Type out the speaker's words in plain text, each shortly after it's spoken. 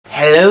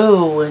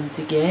Hello once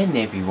again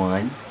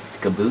everyone, it's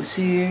Caboose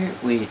here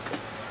with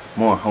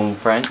more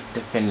Homefront,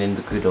 defending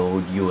the good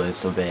old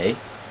US of A.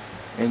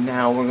 And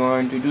now we're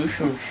going to do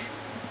some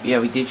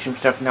we did some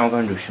stuff, now we're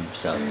going to do some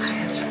stuff.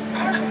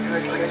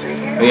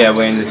 Oh yeah,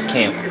 we're in this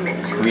camp,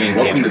 Korean camp.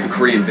 Welcome to the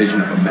Korean vision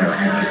of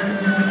America.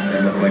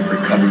 They look like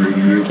recovery to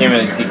you. Can't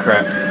really see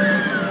crap.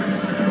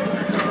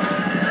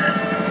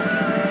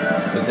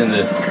 What's in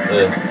this?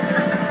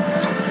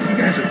 You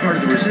guys are part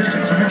of the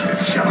resistance, aren't you?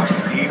 Shut up,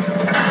 Steve.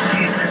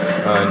 Jesus.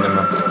 Never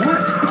mind.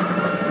 What?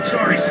 I'm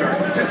sorry, sir.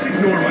 Just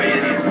ignore my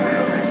idiot.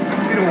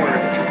 You don't want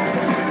to.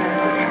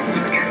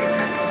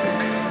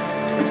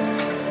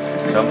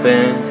 Jump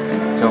in,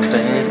 jump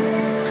in,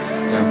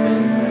 jump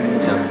in,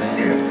 jump in.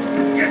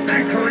 Get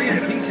that Korean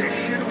piece of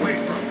shit away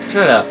from me.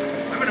 Shut up.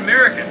 I'm an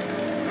American. I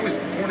was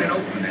born in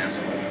Oakland,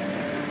 asshole.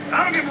 I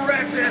don't give a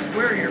rat's ass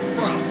where you're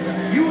from.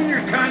 You and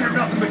your kind are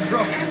nothing but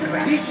trouble.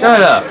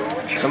 Shut up.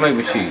 Don't make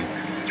me shoot you.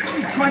 Are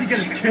you trying to get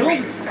us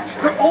killed?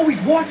 They're always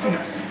watching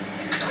us.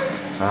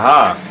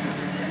 Aha.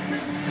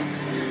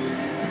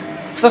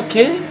 What's up,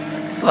 kid?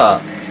 What's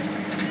up?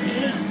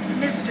 Hey,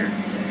 mister.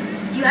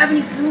 Do you have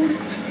any food?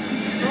 I'm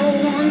so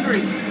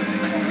hungry.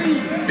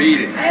 Please.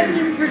 Beat it. I haven't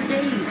eaten for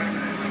days.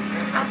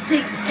 I'll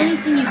take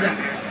anything you got.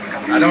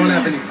 I don't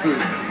have any food.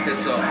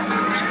 Piss off.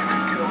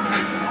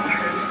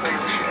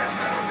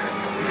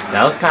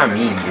 That was kind of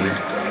mean, dude.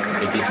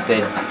 They just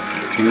said,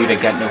 dude, I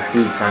got no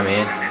food,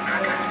 man.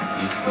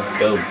 You should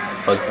go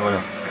bug someone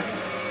else.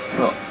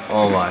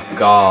 Oh my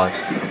god.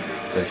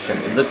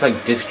 It looks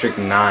like District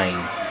 9.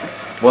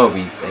 What are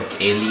we, like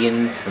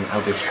aliens from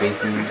outer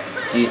space and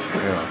shit?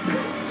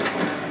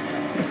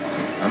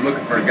 I'm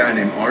looking for a guy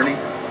named Arnie.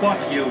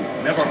 Fuck you.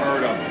 Never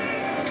heard of him.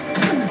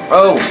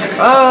 Oh!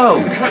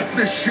 Cut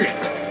the shit.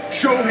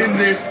 Show him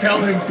this.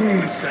 Tell him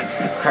Boone sent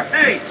us.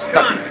 Hey,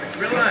 Stop. Connor,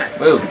 relax.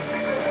 Move.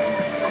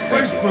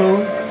 Where's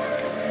Boone?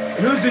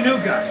 And who's the new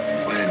guy?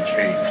 Plan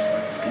changed.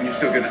 Can you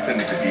still get us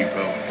into the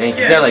depot? Dang,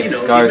 he's got like you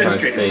know, scars on his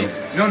administrative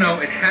face. No,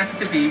 it has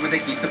to be where they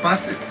keep the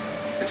buses.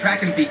 The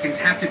tracking beacons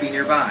have to be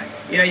nearby.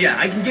 Yeah,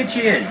 I can get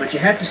you in, but you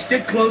have to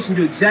stick close and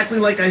do exactly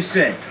like I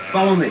said.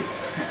 Follow me.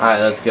 Alright,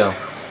 let's go.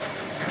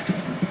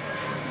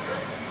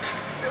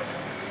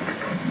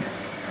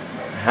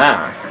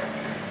 Aha.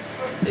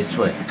 This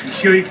way. You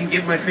sure you can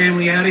get my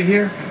family out of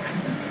here?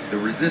 The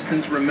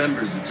resistance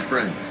remembers its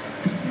friends.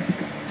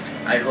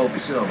 I hope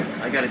so.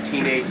 I got a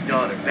teenage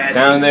daughter. Bad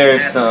Down things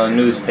there's happen a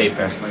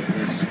newspaper. like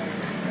this.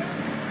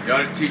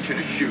 Gotta teach her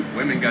to shoot.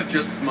 Women got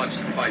just as much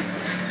to fight.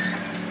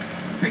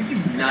 Are you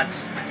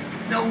nuts?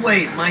 No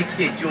way is my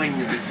kid joining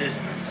the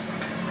resistance.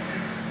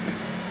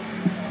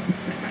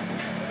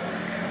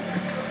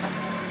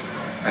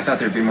 I thought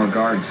there'd be more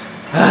guards.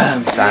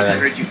 I'm I silent.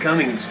 heard you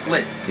coming and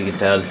split. So you can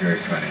tell. Very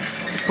funny.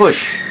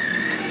 Push.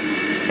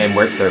 And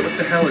work through. What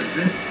the hell is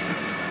this?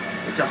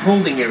 It's a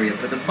holding area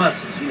for the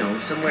buses, you know,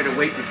 somewhere to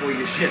wait before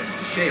you shift at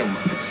the shale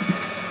mines.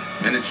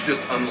 And it's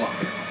just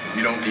unlocked.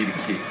 You don't need a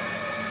key.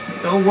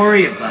 Don't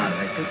worry about it.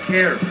 I took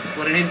care of it. It's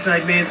what an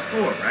inside man's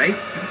for, right?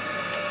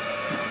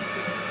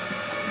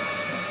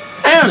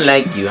 I don't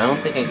like you. I don't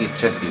think I can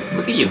trust you.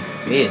 Look at your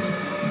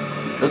face.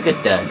 Look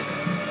at that.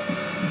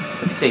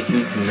 Look at that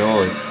huge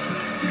nose.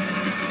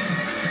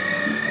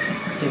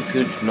 Look at that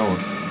huge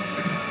nose. I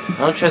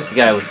don't trust the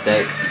guy with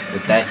that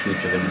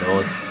huge of a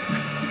nose.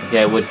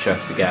 Okay, I would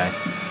trust the guy.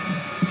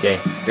 Okay,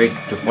 3,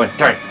 2, 1,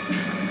 turn.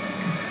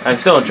 I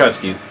still don't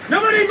trust you.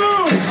 Nobody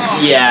move!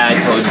 Yeah, I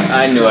told you.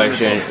 I knew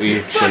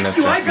we shouldn't have Fuck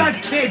you! I trusted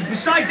got kids.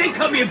 Besides, they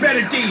cut me a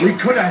better deal. We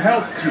could have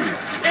helped you.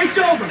 It's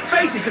over.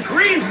 Face it, the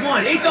Koreans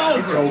won. It's over.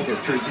 It's over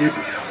for you.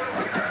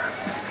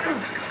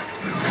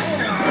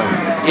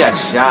 You got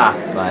shot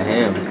by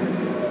him.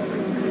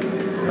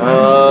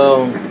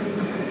 Oh.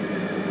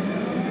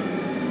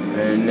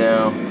 And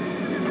now.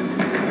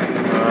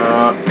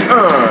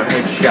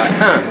 Headshot.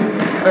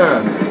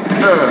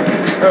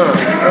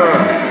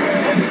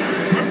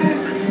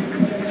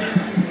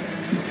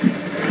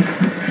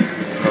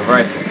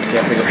 Alright,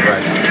 can't pick up the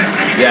rifle.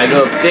 Yeah, I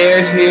go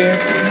upstairs here.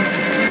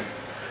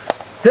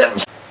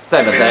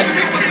 Sorry about that.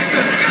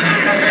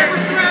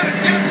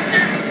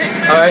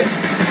 Alright.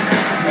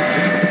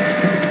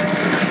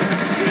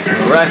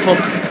 Rifle.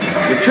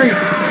 Retreat.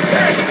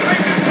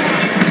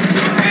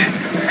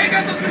 Take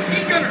out those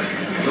machine gunners!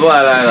 This is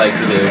what I like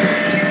to do.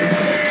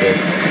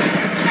 Just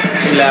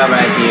chill out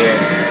right here.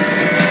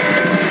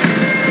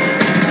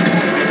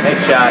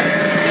 Headshot.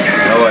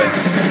 No way.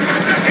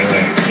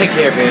 Take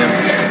care of him.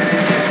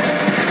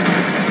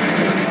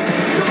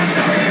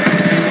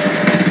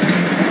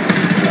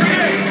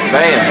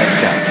 Bam,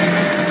 headshot.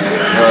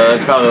 No,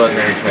 that probably wasn't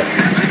a headshot.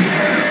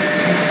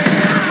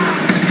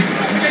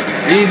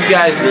 These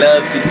guys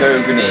love to throw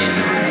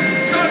grenades.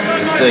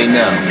 Just so you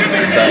know.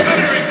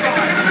 Bastard.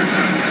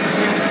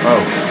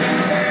 Oh.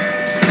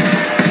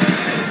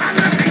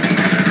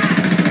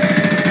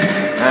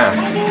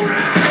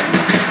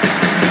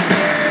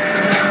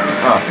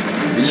 Oh,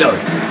 reload.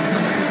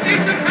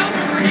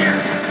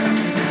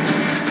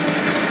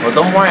 Well,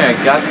 don't worry, I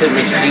got the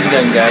machine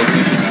gun, guys.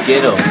 You should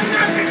get them.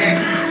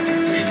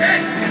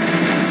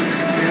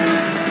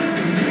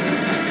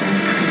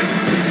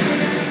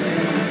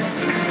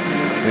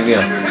 Here we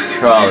go.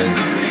 Crawling.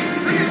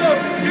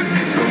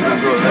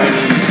 Go,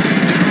 ready.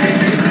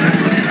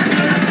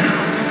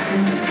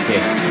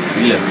 Okay,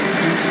 reload.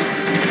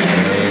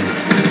 And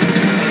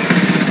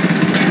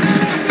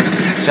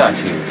shot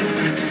you.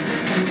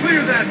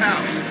 Clear that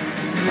house.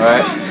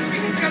 Alright.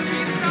 Beacon's gotta be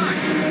inside.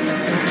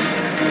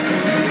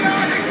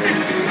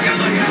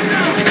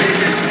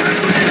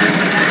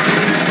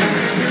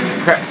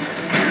 Crap.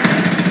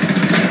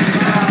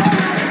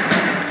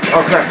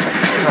 Oh crap.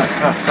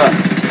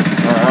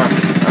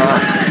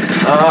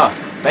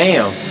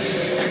 Bam.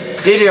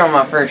 Did it on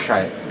my first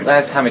try.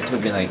 Last time it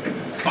took me like,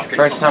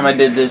 first time I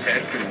did this,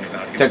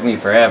 it took me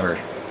forever.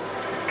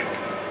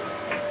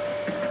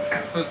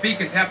 Those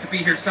beacons have to be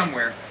here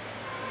somewhere.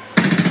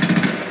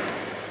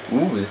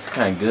 Ooh, this is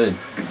kind of good.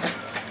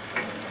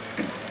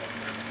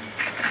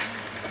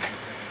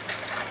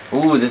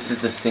 Ooh, this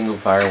is a single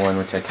fire one,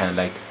 which I kind of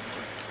like.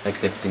 Like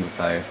this single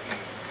fire.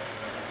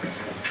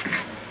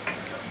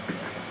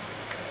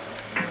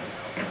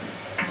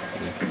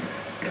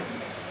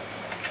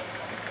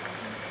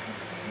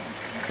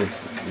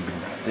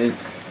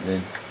 This,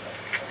 then.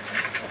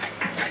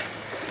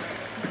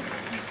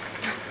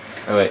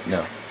 Oh wait,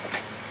 no.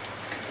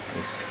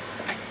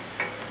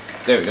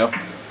 This. There we go.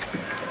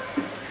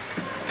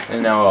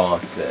 And now we're all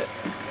set.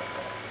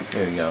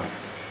 There we go.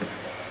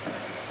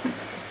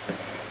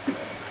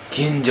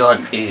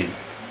 KimJong-Un.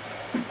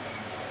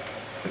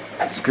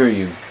 Screw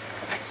you.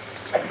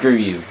 Screw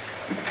you.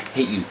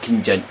 Hate you,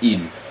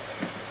 KimJong-Un.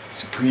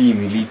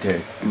 Supreme leader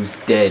who's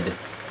dead.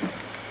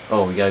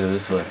 Oh, we gotta go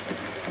this way.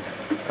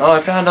 Oh, I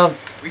found him.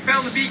 We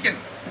found the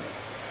beacons.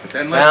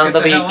 Then let's Found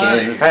get the the hell out of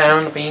beacon, here.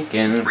 found the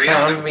beacon,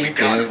 found the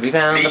beacon, we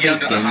found the Meet under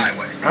the beacon.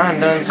 highway. I'm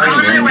done On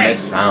my singing way.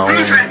 this song.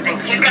 Who's resting?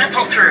 He's gonna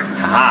pull through.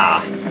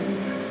 Haha.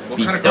 We'll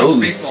Beat cut across the those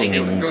baseball singing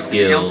field and go through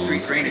the Elm skills.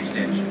 Street drainage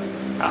ditch.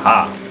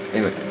 Haha.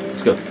 Anyway,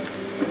 let's go.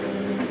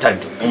 Time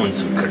to own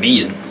some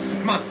Koreans.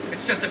 Come on,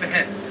 it's just up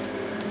ahead.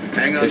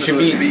 Hang on There to should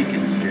those be-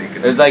 beacons,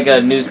 Jacob. There's like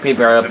a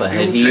newspaper up The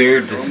ahead fuel here,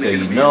 tankers are just only so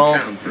gonna you be in know.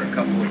 town for a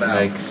couple of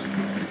Like, hours.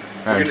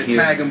 We're around gonna here.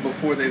 tag them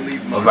before they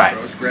leave Alright.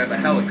 Montrose, grab a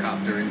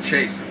helicopter and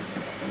chase them.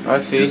 I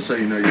see. Just so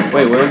you know you're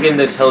Wait, where are we getting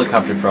this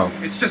helicopter from?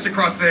 It's just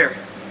across there.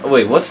 Oh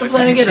wait, what's the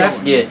plan again? I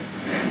forget.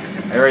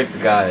 I already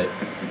forgot it.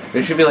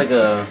 There should be like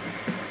a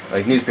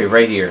newspaper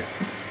right here.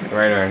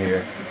 Right around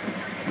here.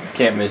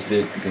 Can't miss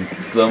it since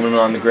it's glowing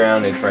on the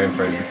ground, it's right in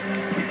front of you.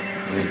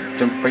 We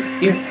jump right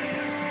here.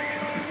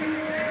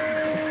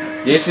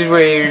 This is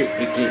where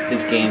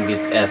this game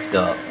gets effed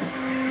up.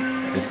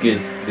 This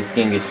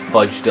game gets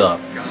fudged up.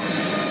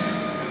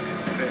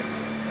 What's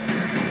this?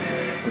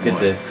 Look at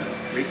this.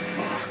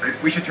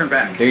 We should turn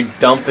back. They're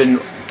dumping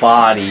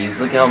bodies.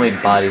 Look how many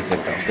bodies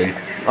they're dumping.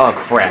 Oh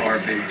crap.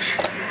 Garbage.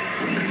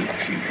 How many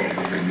people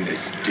are in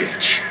this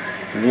ditch?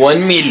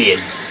 1 million.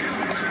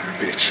 Sons of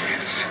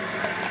bitches.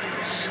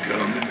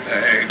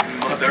 Scumbag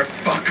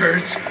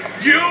motherfuckers.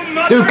 You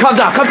mother... Dude, come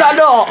down,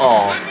 no!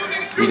 Oh,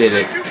 we did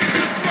it. You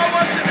throw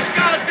us in the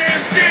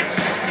goddamn ditch!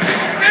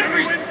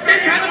 Henry, stay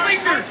behind the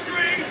bleachers!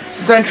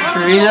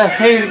 Centuries, I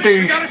hate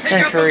these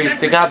centuries.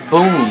 They got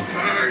boomed.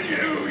 Burn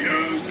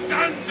you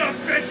sons of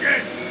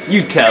bitches!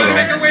 You tell We'll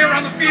make our them. way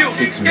around the field.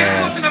 Kicks Get my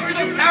close ass. enough to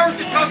those towers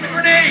to toss a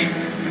grenade.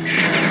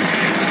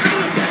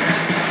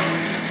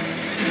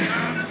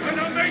 I'm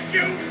gonna make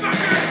you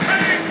fuckers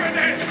pay for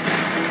this!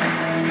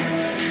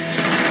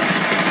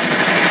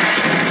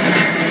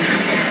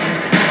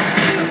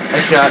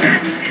 Headshot.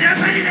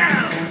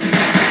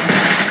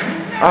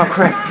 Oh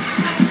crap.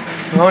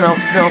 Oh no.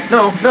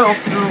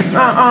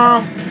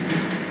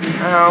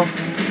 Ow.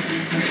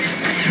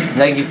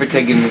 Thank you for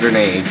taking the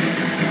grenade.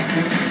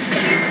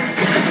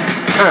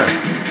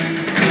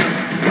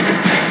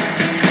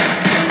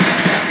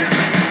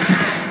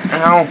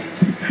 Ow.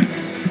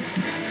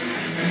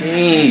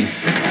 Jeez.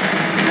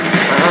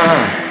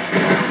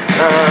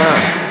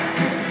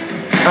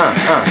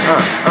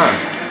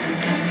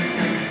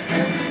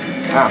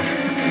 Ow.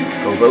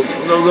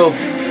 Go.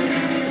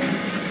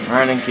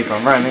 Running, keep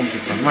on running.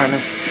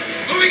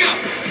 Moving up!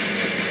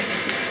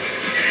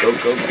 Go.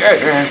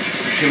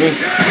 Shoot me.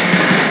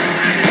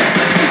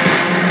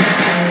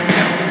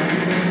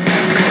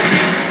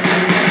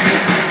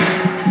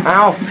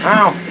 Ow.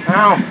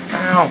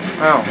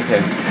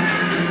 Okay.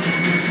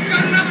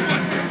 Got another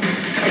one!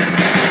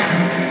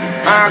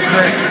 Ah,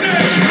 crap.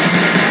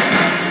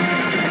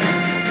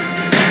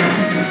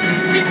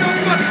 Keep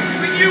those buses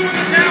between you and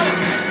the tower!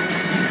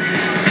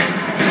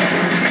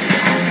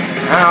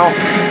 Ow.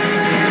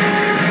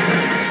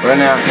 Run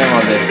out of ammo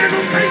on this.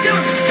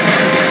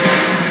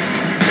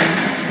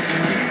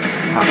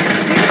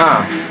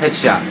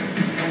 Headshot.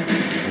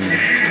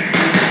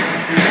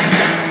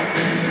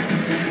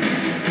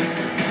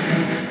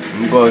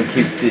 I'm going to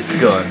keep this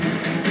gun.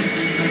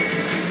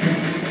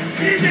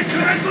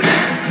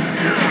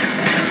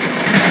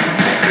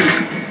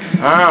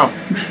 Ow.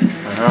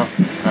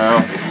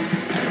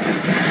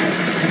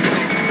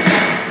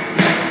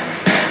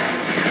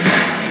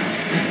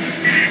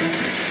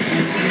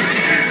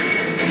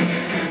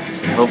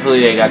 Hopefully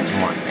they got some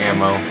more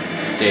ammo.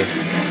 They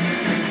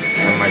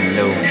on my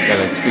nose. Got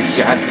like 2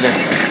 shots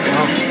left.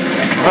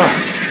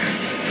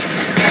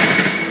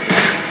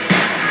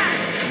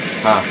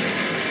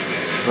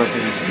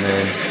 Scorpions and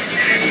then.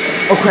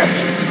 Oh crap!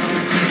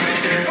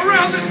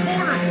 Around this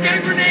corner! Get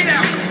a grenade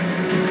out!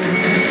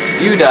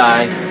 You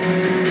die.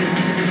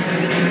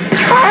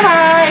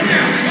 Bye!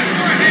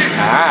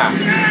 Ah!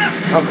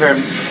 Oh crap!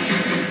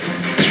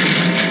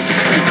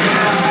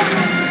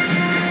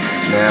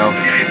 Now,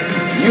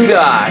 you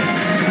die.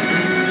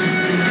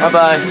 Bye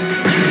bye.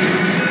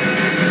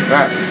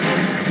 Alright.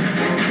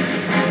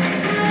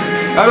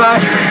 Bye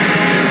bye.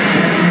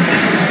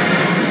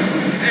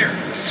 There,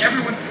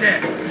 everyone's dead.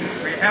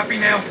 Are you happy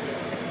now?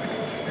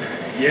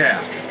 Yeah,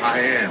 I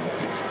am.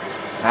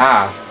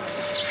 Ah.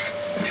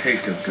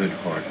 Take a good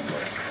hard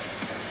look.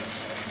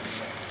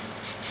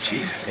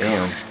 Jesus.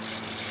 Damn.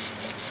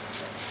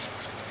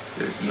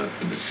 There's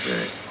nothing to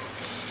say.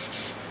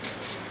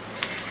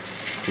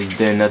 Is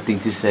there nothing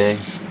to say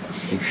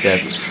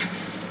except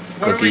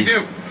What cookies? do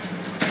we do?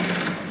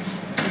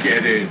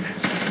 Get in.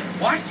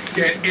 What?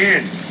 Get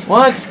in.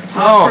 What?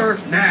 Hopper,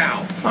 Oh,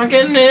 now. I'm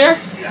getting there.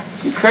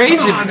 You crazy?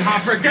 Come on,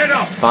 Hopper, get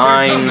up!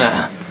 Fine.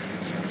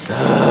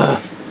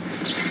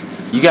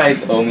 You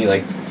guys owe me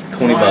like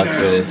 20 bucks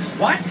for this.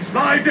 What?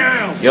 Lie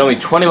down! You owe me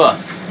 20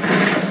 bucks.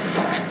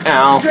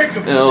 Ow.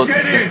 Jacob, Ew.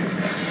 get in!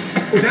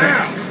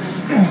 Now!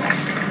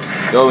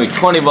 You owe me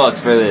 20 bucks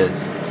for this.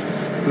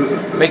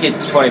 Make it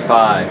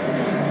 25.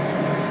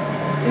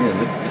 Ew,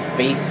 look at the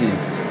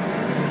faces.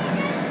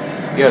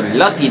 You're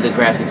lucky the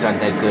graphics aren't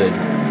that good.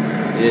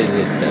 It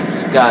is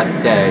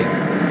disgusting.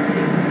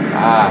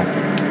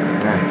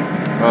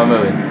 Wrong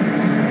movie.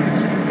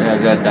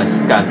 That's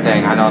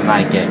disgusting. I don't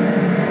like it.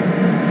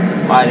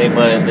 Why they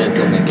put this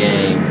in the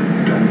game?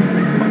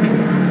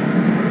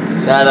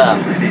 Shut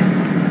up.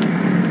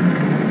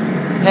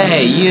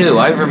 Hey, you.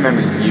 I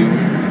remember you,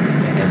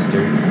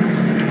 bastard.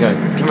 Go,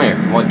 come here.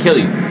 I want to kill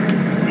you.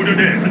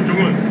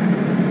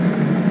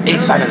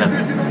 Inside of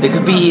them. They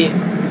could be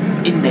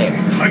in there.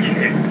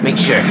 Make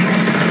sure.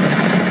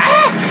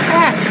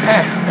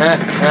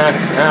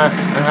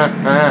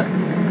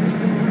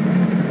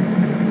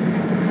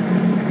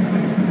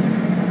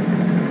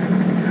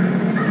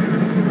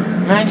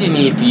 Imagine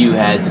if you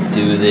had to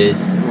do this.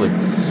 It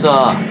would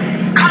suck.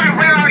 Connor,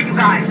 where are you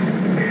guys?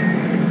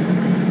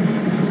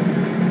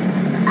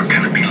 We're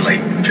gonna be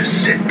late.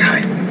 Just sit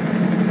tight.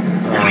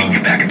 We'll meet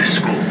you back at the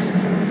school.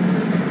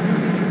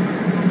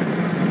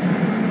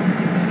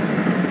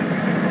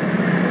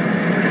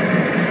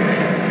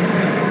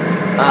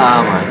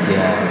 Oh my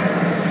god.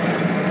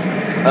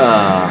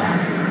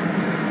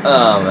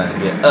 Oh my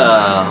god.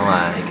 Oh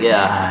my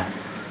god.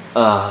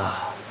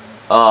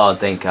 Oh,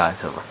 thank God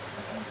it's over.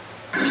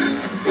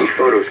 These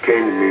photos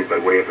came to me by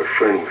way of a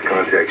friend with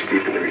contacts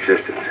deep in the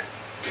resistance.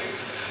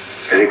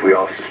 I think we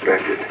all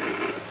suspected.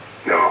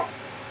 No.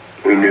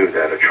 We knew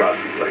that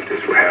atrocities like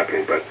this were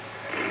happening, but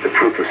the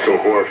proof is so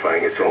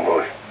horrifying it's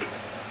almost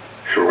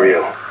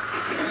surreal.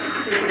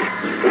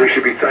 And we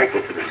should be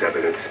thankful for this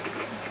evidence.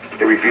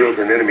 It reveals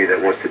an enemy that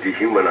wants to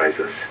dehumanize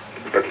us,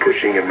 but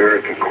pushing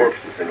American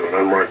corpses into an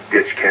unmarked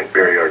ditch can't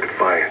bury our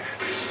defiance.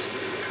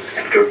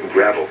 If dirt and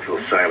gravel fill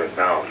silent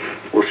mouths,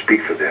 we'll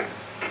speak for them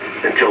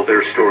and tell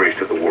their stories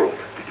to the world.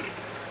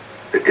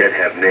 The dead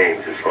have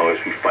names as long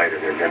as we fight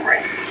in their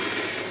memory.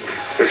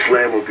 This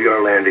land will be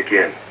our land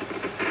again.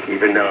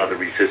 Even now, the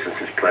resistance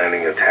is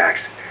planning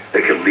attacks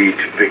that could lead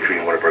to victory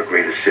in one of our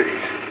greatest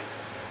cities.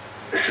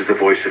 This is the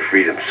voice of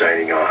freedom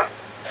signing off.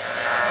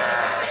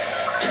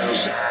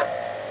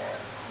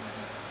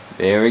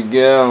 There we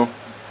go.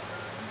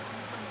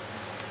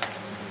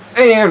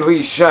 And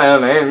we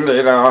shall end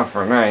it off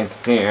right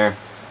here.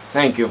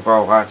 Thank you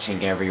for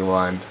watching,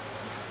 everyone.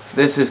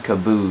 This is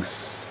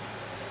Caboose.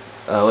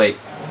 Wait,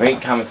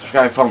 rate, comment,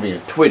 subscribe, follow me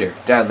on Twitter,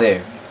 down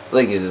there.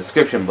 Link in the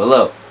description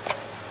below.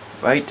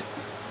 Right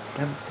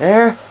down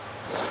there.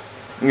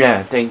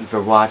 Yeah, thank you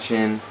for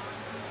watching.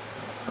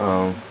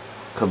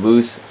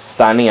 Caboose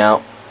signing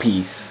out.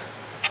 Peace.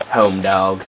 Home dog.